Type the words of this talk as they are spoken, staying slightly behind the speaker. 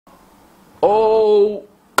All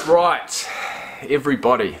right,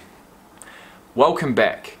 everybody, welcome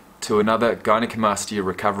back to another Gynecomastia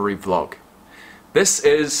recovery vlog. This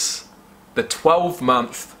is the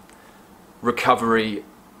 12-month recovery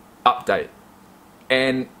update,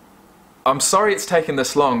 and I'm sorry it's taken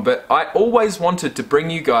this long, but I always wanted to bring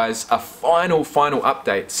you guys a final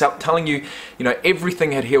update, telling you,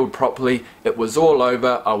 everything had healed properly, it was all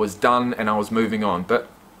over, I was done, and I was moving on. But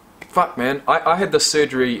fuck, man, I had this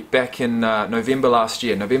surgery back in November last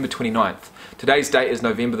year, November 29th. Today's date is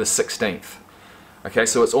November the 16th. Okay,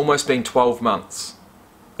 so it's almost been 12 months.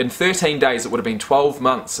 In 13 days, it would have been 12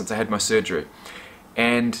 months since I had my surgery.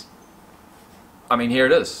 And, I mean, here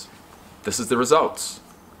it is. This is the results.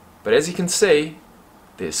 But as you can see,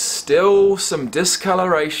 there's still some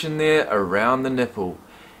discoloration there around the nipple.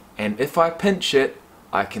 And if I pinch it,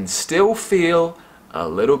 I can still feel a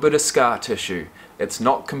little bit of scar tissue. It's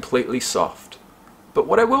not completely soft. But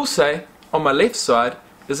what I will say on my left side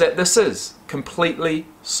is that this is completely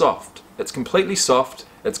soft. It's completely soft,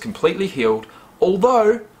 it's completely healed,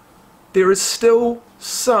 although there is still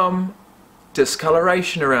some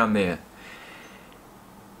discoloration around there.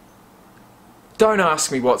 Don't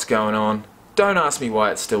ask me what's going on, don't ask me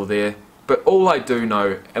why it's still there, but all I do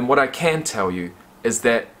know, and what I can tell you, is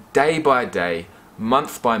that day by day,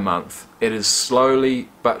 month by month, it has slowly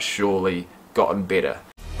but surely gotten better.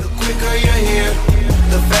 The quicker you're here,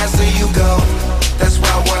 the faster you go. That's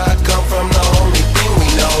why where I come from, the only thing we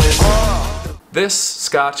know is This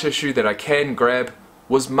scar tissue that I can grab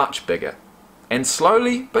was much bigger. And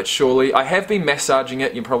slowly but surely, I have been massaging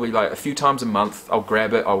it, probably like a few times a month. I'll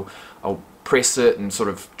grab it, I'll press it and sort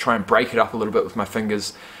of try and break it up a little bit with my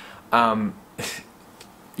fingers. Here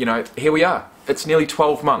we are. It's nearly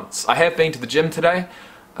 12 months. I have been to the gym today.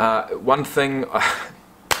 One thing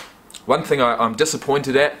I'm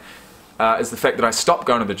disappointed at is the fact that I stopped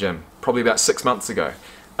going to the gym probably about 6 months ago.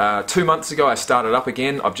 2 months ago I started up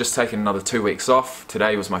again. I've just taken another 2 weeks off.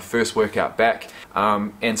 Today was my first workout back,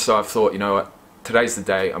 and so I've thought, you know what, today's the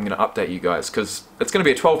day I'm going to update you guys, because it's going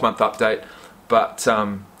to be a 12-month update, but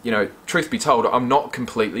truth be told, I'm not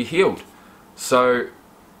completely healed. So,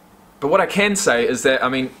 but what I can say is that, I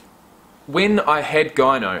mean, when I had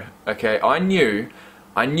gyno, okay, I knew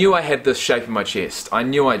I had this shape in my chest. I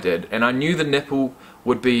knew I did, and I knew the nipple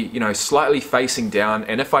would be, slightly facing down,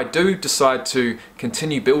 and if I do decide to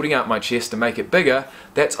continue building out my chest and make it bigger,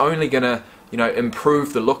 that's only gonna,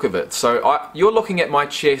 improve the look of it. So you're looking at my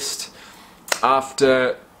chest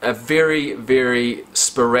after a very, very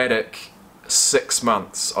sporadic 6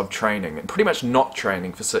 months of training, and pretty much not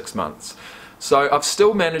training for 6 months. So I've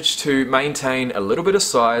still managed to maintain a little bit of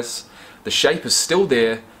size, the shape is still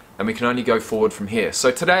there, and we can only go forward from here.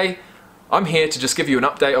 So today, I'm here to just give you an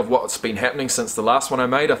update of what's been happening since the last one I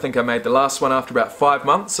made. I think I made the last one after about 5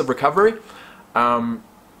 months of recovery. Like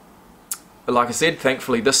I said,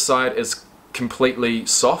 thankfully this side is completely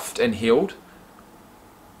soft and healed.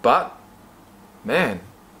 But, man,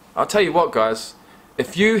 I'll tell you what, guys,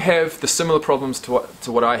 if you have the similar problems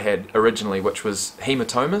to what I had originally, which was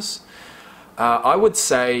hematomas, I would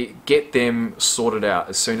say get them sorted out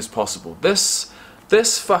as soon as possible. This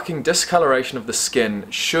fucking discoloration of the skin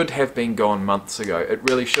should have been gone months ago. It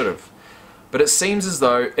really should have. But it seems as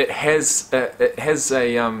though it's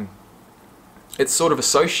sort of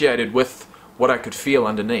associated with what I could feel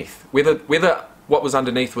underneath. Whether what was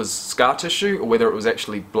underneath was scar tissue or whether it was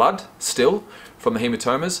actually blood still from the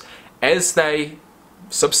hematomas, as they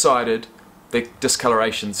subsided, the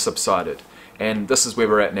discoloration subsided. And this is where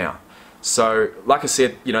we're at now. So, like I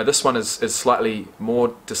said, this one is slightly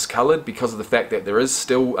more discoloured because of the fact that there is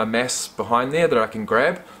still a mass behind there that I can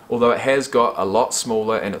grab, although it has got a lot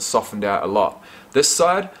smaller and it's softened out a lot. This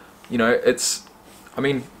side, look,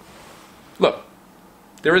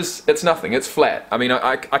 it's nothing, it's flat. I mean,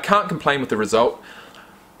 I can't complain with the result.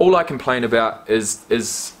 All I complain about is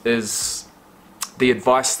the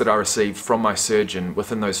advice that I received from my surgeon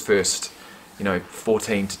within those first,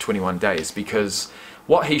 14 to 21 days, because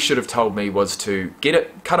what he should have told me was to get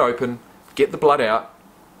it cut open, get the blood out,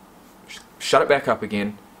 shut it back up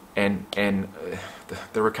again, and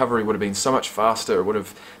the recovery would have been so much faster. It would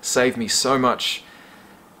have saved me so much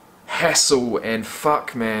hassle, and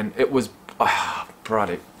fuck, man, it was,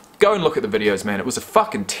 brother, go and look at the videos, man. It was a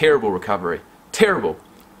fucking terrible recovery. Terrible.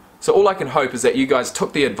 So all I can hope is that you guys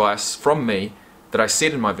took the advice from me that I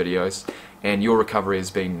said in my videos, and your recovery has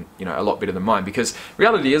been, a lot better than mine. Because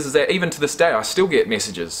reality is that even to this day, I still get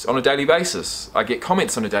messages on a daily basis. I get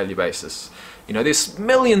comments on a daily basis. There's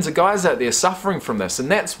millions of guys out there suffering from this, and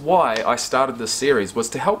that's why I started this series, was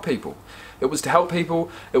to help people. It was to help people,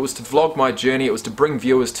 it was to vlog my journey, it was to bring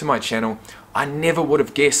viewers to my channel. I never would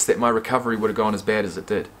have guessed that my recovery would have gone as bad as it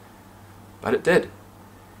did. But it did.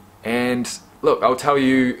 And look, I'll tell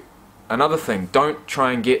you another thing, don't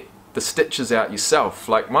try and get the stitches out yourself.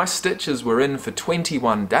 Like, my stitches were in for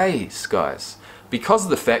 21 days, guys, because of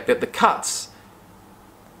the fact that the cuts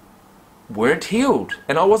weren't healed,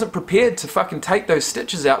 and I wasn't prepared to fucking take those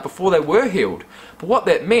stitches out before they were healed. But what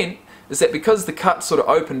that meant is that because the cut sort of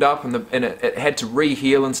opened up and it had to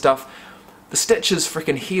re-heal and stuff, the stitches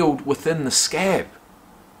freaking healed within the scab.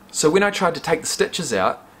 So when I tried to take the stitches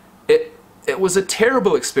out, it was a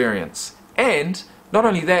terrible experience. And not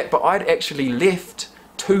only that, but I'd actually left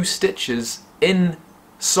 2 stitches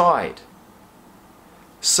inside.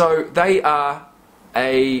 So they are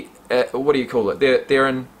what do you call it? They're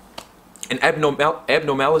an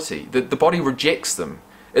abnormality. The body rejects them.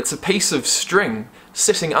 It's a piece of string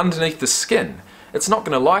sitting underneath the skin. It's not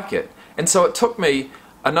going to like it. And so it took me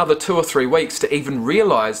another 2 or 3 weeks to even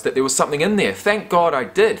realize that there was something in there. Thank God I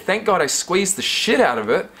did. Thank God I squeezed the shit out of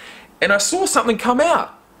it, and I saw something come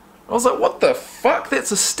out. I was like, what the fuck?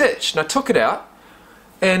 That's a stitch. And I took it out,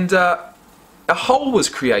 and a hole was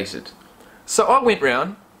created. So I went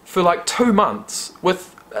round for like 2 months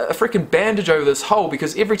with a freaking bandage over this hole,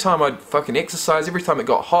 because every time I'd fucking exercise, every time it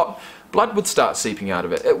got hot, blood would start seeping out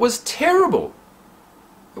of it. It was terrible.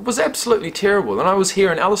 It was absolutely terrible. And I was here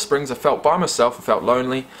in Alice Springs, I felt by myself, I felt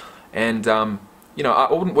lonely, and you know,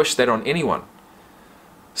 I wouldn't wish that on anyone.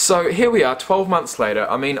 So here we are, 12 months later.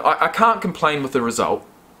 I mean, I can't complain with the result.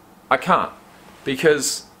 I can't,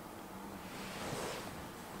 because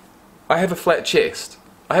I have a flat chest.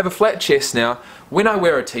 I have a flat chest now. When I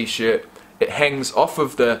wear a t-shirt, it hangs off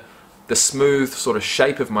of the smooth sort of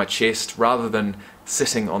shape of my chest rather than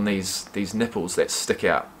sitting on these nipples that stick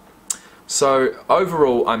out. So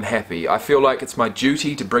overall, I'm happy. I feel like it's my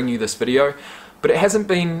duty to bring you this video, but it hasn't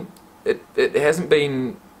been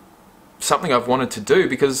something I've wanted to do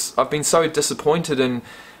because I've been so disappointed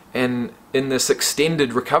in this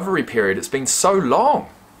extended recovery period. It's been so long,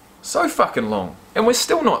 so fucking long, and we're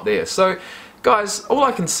still not there. So guys, all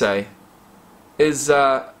I can say is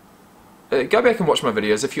go back and watch my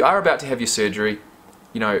videos. If you are about to have your surgery,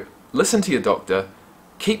 you know, listen to your doctor.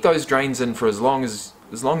 Keep those drains in for as long as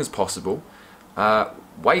possible.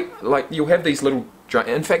 Wait, like, you'll have these little drains.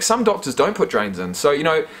 In fact, some doctors don't put drains in. So, you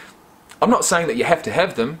know, I'm not saying that you have to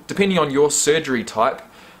have them. Depending on your surgery type,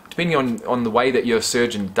 depending on the way that your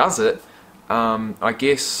surgeon does it, I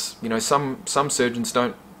guess, you know, some surgeons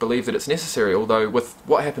don't believe that it's necessary. Although with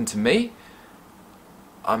what happened to me,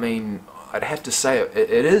 I mean, I'd have to say it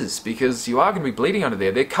is, because you are going to be bleeding under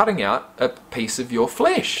there. They're cutting out a piece of your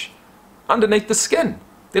flesh underneath the skin.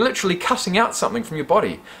 They're literally cutting out something from your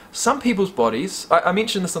body. Some people's bodies, I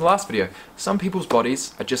mentioned this in the last video, some people's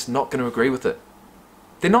bodies are just not going to agree with it.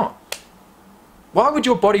 They're not. Why would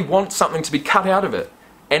your body want something to be cut out of it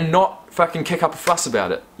and not fucking kick up a fuss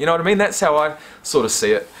about it? You know what I mean? That's how I sort of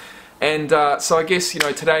see it. And so I guess, you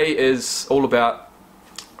know, today is all about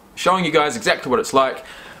showing you guys exactly what it's like,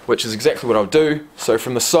 which is exactly what I'll do. So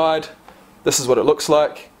from the side, this is what it looks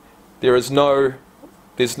like. There is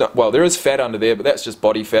well, there is fat under there, but that's just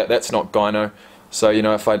body fat. That's not gyno. So, you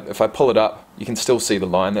know, if I pull it up, you can still see the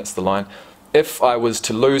line. That's the line. If I was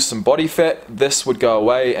to lose some body fat, this would go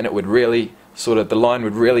away, and it would really the line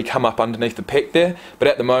would really come up underneath the pec there. But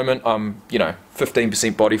at the moment, I'm, you know,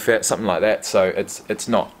 15% body fat, something like that. So it's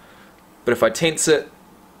not. But if I tense it,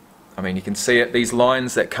 I mean, you can see it. These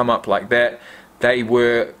lines that come up like that, they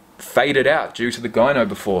were faded out due to the gyno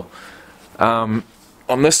before. On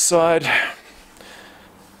this side,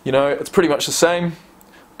 you know, it's pretty much the same.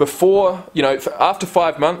 Before, you know, after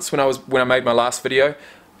 5 months, when I made my last video,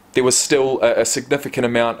 there was still a significant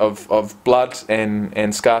amount of blood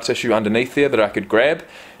and scar tissue underneath there that I could grab.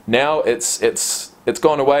 Now it's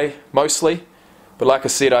gone away mostly, but like I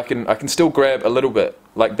said, I can still grab a little bit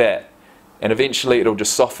like that, and eventually it'll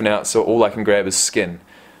just soften out, so all I can grab is skin,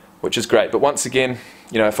 which is great. But once again,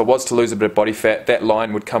 you know, if I was to lose a bit of body fat, that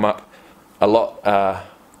line would come up a lot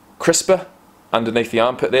crisper underneath the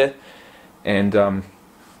armpit there, and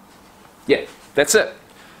yeah, that's it.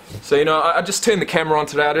 So, you know, I just turned the camera on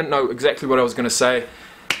today. I didn't know exactly what I was going to say,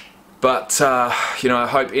 but you know, I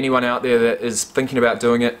hope anyone out there that is thinking about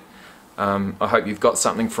doing it, I hope you've got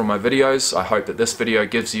something from my videos. I hope that this video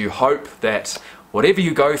gives you hope that whatever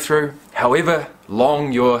you go through, however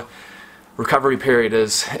long your recovery period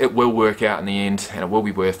is, it will work out in the end, and it will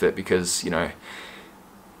be worth it, because, you know,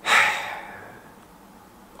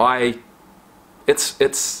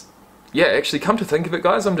 yeah, actually, come to think of it,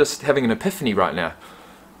 guys, I'm just having an epiphany right now.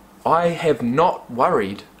 I have not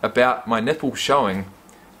worried about my nipples showing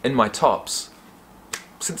in my tops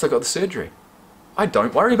since I got the surgery. I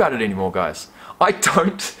don't worry about it anymore, guys.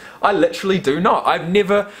 I literally do not. I've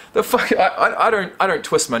never, I don't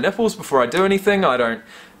twist my nipples before I do anything. I don't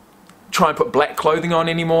try and put black clothing on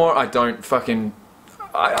anymore. I don't think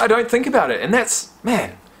about it. And that's,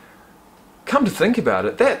 man, come to think about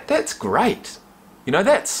it, that's great. You know,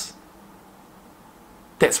 that's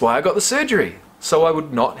why I got the surgery. So I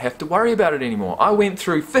would not have to worry about it anymore. I went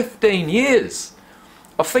through 15 years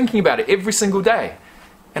of thinking about it every single day,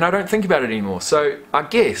 and I don't think about it anymore. So I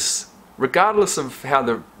guess, regardless of how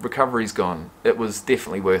the recovery's gone, it was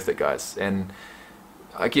definitely worth it, guys. And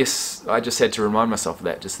I guess I just had to remind myself of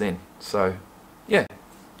that just then. So yeah,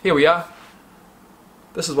 here we are.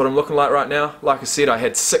 This is what I'm looking like right now. Like I said, I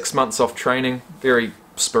had 6 months off training, very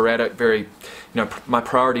sporadic, very, you know, my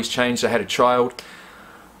priorities changed. I had a child.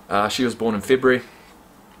 She was born in February,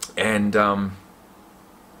 and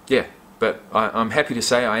yeah, but I'm happy to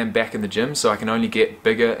say I am back in the gym, so I can only get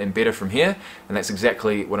bigger and better from here, and that's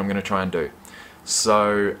exactly what I'm going to try and do.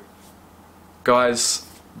 So guys,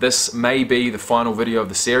 this may be the final video of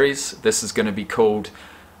the series. This is going to be called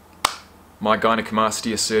my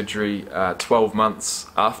gynecomastia surgery 12 months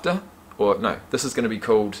after, or no, this is going to be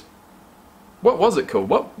called, what was it called?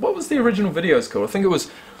 What was the original videos called? I think it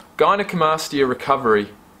was Gynecomastia recovery.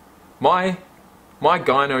 My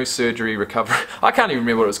gyno surgery recovery. I can't even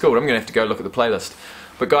remember what it was called. I'm going to have to go look at the playlist.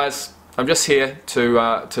 But guys, I'm just here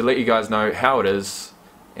to let you guys know how it is.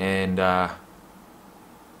 And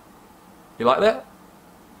you like that?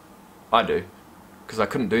 I do, because I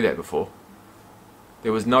couldn't do that before.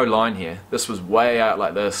 There was no line here. This was way out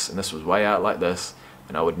like this, and this was way out like this,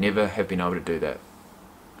 and I would never have been able to do that.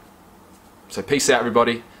 So peace out,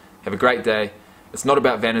 everybody. Have a great day. It's not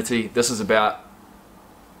about vanity. This is about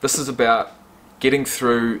getting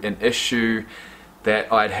through an issue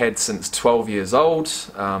that I'd had since 12 years old.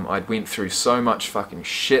 I'd went through so much fucking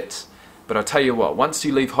shit. But I tell you what, once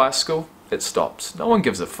you leave high school, it stops. No one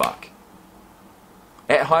gives a fuck.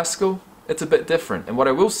 At high school, it's a bit different. And what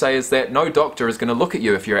I will say is that no doctor is going to look at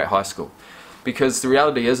you if you're at high school. Because the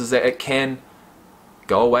reality is that it can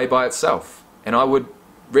go away by itself. And I would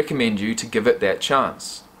recommend you to give it that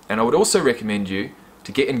chance. And I would also recommend you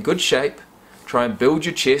to get in good shape, try and build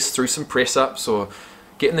your chest through some press-ups, or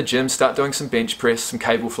get in the gym, start doing some bench press, some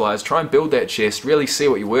cable flies, try and build that chest, really see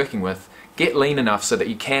what you're working with, get lean enough so that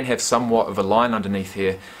you can have somewhat of a line underneath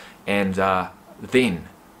here, and then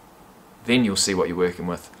you'll see what you're working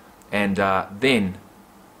with, and then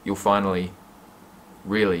you'll finally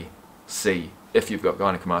really see if you've got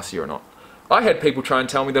gynecomastia or not. I had people try and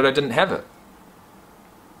tell me that I didn't have it.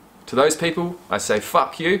 To those people, I say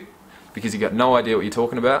fuck you, because you got no idea what you're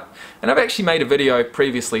talking about. And I've actually made a video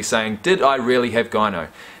previously saying, did I really have gyno?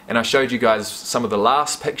 And I showed you guys some of the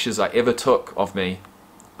last pictures I ever took of me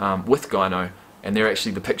with gyno, and they're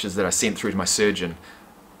actually the pictures that I sent through to my surgeon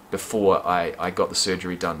before I got the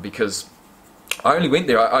surgery done, because I only went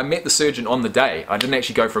there, I met the surgeon on the day. I didn't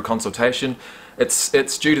actually go for a consultation.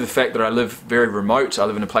 It's due to the fact that I live very remote. I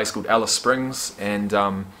live in a place called Alice Springs, and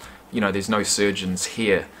you know, there's no surgeons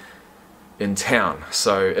here in town.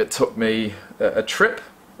 So it took me a trip,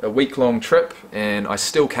 a week-long trip, and I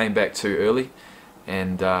still came back too early.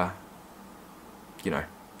 And you know,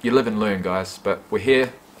 you live and learn, guys. But we're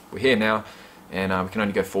here now, and we can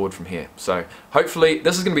only go forward from here. So hopefully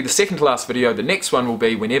this is going to be the second to last video. The next one will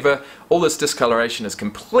be whenever all this discoloration is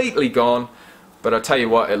completely gone. But I tell you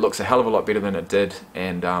what, it looks a hell of a lot better than it did.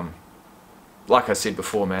 And like I said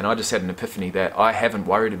before, man, I just had an epiphany that I haven't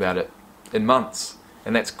worried about it in months,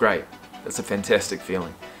 and that's great. It's a fantastic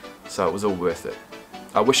feeling. So it was all worth it.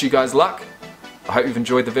 I wish you guys luck. I hope you've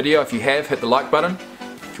enjoyed the video. If you have, hit the like button.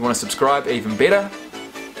 If you want to subscribe, even better.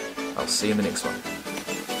 I'll see you in the next one.